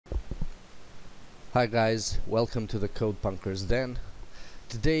Hi guys, welcome to the Code Punker's Den.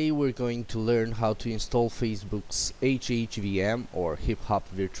 Today we're going to learn how to install Facebook's HHVM or Hip Hop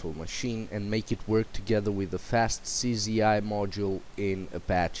Virtual Machine and make it work together with the FastCGI module in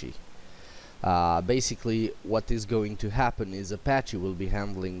Apache. Basically what is going to happen is Apache will be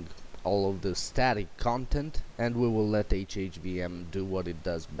handling all of the static content and we will let HHVM do what it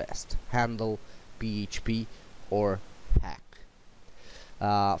does best: handle PHP or hack.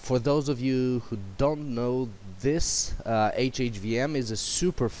 For those of you who don't know this, HHVM is a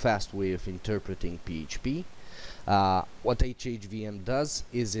super fast way of interpreting PHP. What HHVM does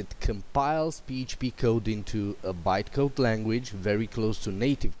is it compiles PHP code into a bytecode language very close to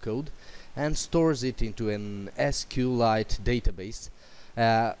native code and stores it into an SQLite database.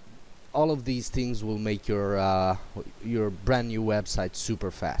 All of these things will make your brand new website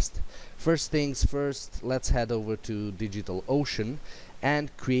super fast. First things first, let's head over to DigitalOcean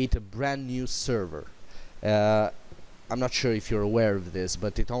and create a brand new server. I'm not sure if you're aware of this,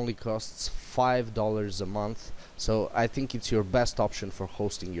 but it only costs $5 a month, so I think it's your best option for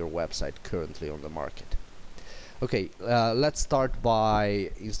hosting your website currently on the market. Okay, let's start by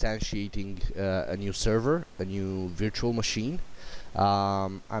instantiating a new server, a new virtual machine.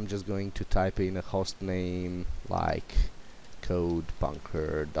 I'm just going to type in a host name like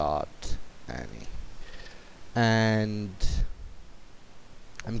codepunker.any, and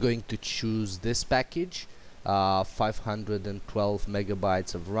I'm going to choose this package, 512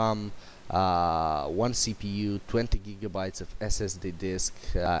 megabytes of RAM, 1 CPU, 20 gigabytes of SSD disk.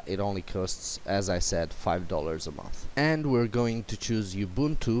 It only costs, as I said, $5 a month. And we're going to choose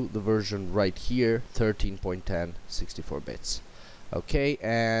Ubuntu, the version right here, 13.10, 64 bits. Okay,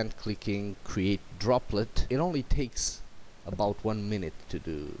 and clicking create droplet. It only takes about 1 minute to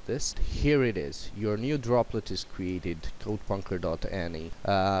do this. Here it is. Your new droplet is created, codepunker.any.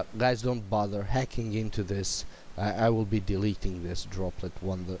 Guys, don't bother hacking into this. I will be deleting this droplet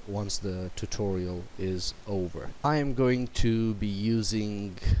once the tutorial is over. I am going to be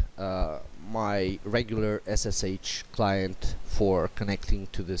using my regular SSH client for connecting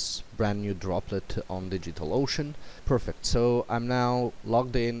to this brand new droplet on DigitalOcean. Perfect. So I'm now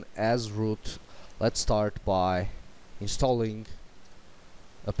logged in as root. Let's start by installing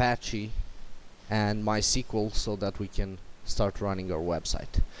Apache and MySQL so that we can start running our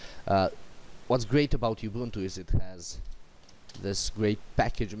website. What's great about Ubuntu is it has this great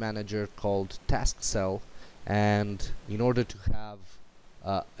package manager called TaskCell, and in order to have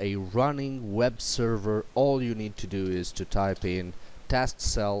a running web server, all you need to do is to type in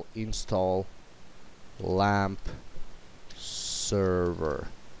TaskCell install lamp server.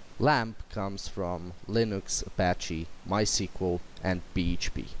 LAMP comes from Linux, Apache, MySQL, and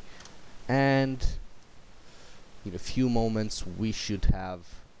PHP. And in a few moments we should have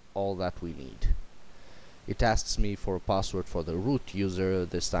all that we need. It asks me for a password for the root user.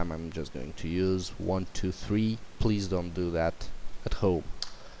 This time I'm just going to use 123. Please don't do that at home.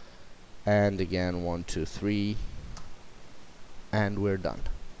 And again 123, and we're done.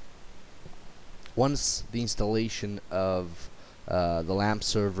 Once the installation of the LAMP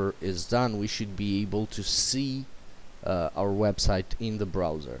server is done, we should be able to see our website in the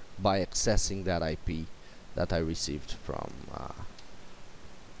browser by accessing that IP that I received from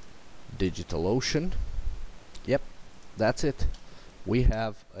DigitalOcean. Yep, that's it. We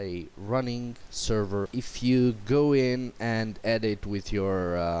have a running server. If you go in and edit with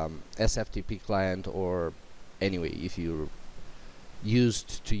your SFTP client, or anyway, if you're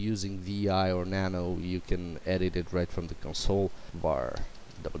used to using VI or Nano, you can edit it right from the console. Var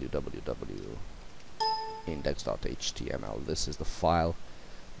www.index.html. This is the file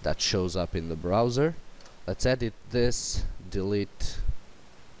that shows up in the browser. Let's edit this, delete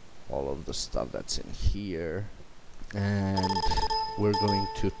all of the stuff that's in here, and we're going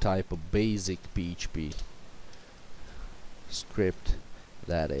to type a basic PHP script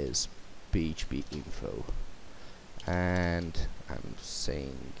that is PHP info, and I'm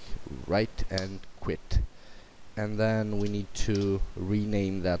saying write and quit, and then we need to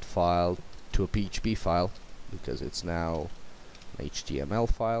rename that file to a PHP file because it's now an HTML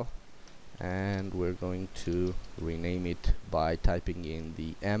file, and we're going to rename it by typing in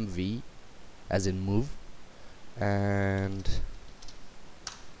the MV as in move, and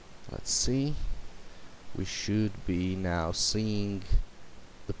let's see, we should be now seeing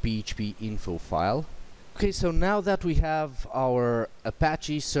the PHP info file. Okay, so now that we have our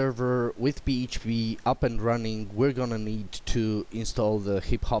Apache server with PHP up and running, we're gonna need to install the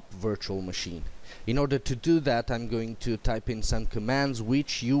Hip Hop virtual machine. In order to do that, I'm going to type in some commands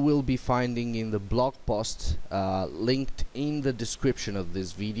which you will be finding in the blog post linked in the description of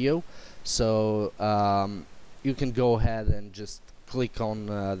this video. So you can go ahead and just click on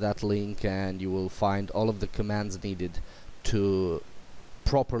that link and you will find all of the commands needed to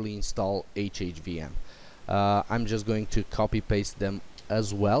properly install HHVM. I'm just going to copy paste them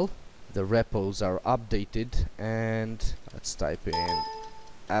as well. The repos are updated, and let's type in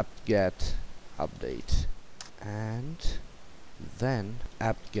apt-get update and then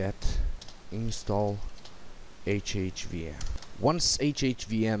apt-get install HHVM. Once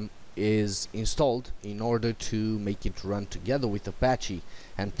HHVM is installed, in order to make it run together with Apache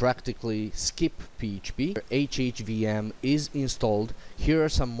and practically skip PHP, HHVM is installed. Here are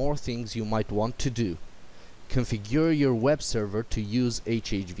some more things you might want to do. Configure your web server to use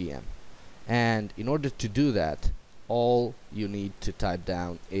HHVM, and in order to do that, all you need to type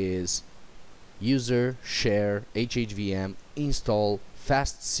down is user share HHVM install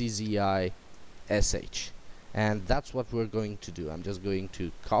FastCGI sh, and that's what we're going to do. I'm just going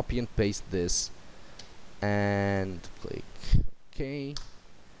to copy and paste this and click OK,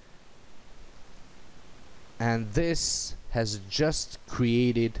 and this has just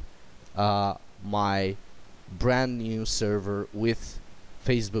created my brand new server with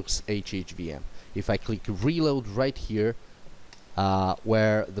Facebook's HHVM. If I click reload right here,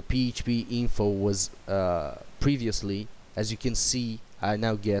 where the PHP info was previously, as you can see, I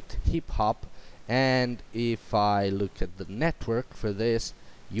now get hip hop. And if I look at the network for this,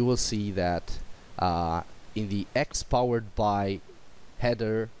 you will see that in the X powered by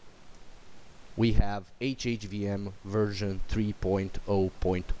header we have HHVM version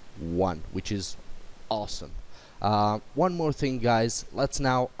 3.0.1, which is awesome. One more thing, guys, let's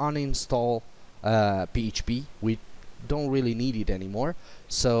now uninstall PHP. We don't really need it anymore.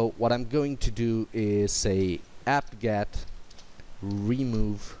 So what I'm going to do is say apt-get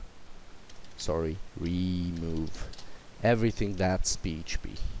remove everything that's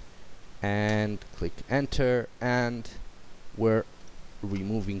PHP, and click enter, and we're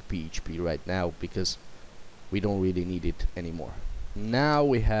removing PHP right now because we don't really need it anymore. Now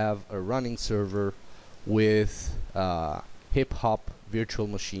we have a running server with hip hop virtual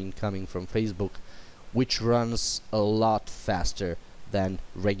machine coming from Facebook, which runs a lot faster than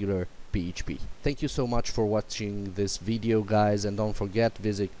regular PHP. Thank you so much for watching this video, guys, and don't forget,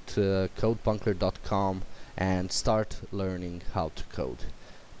 visit codepunker.com and start learning how to code.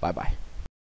 Bye bye.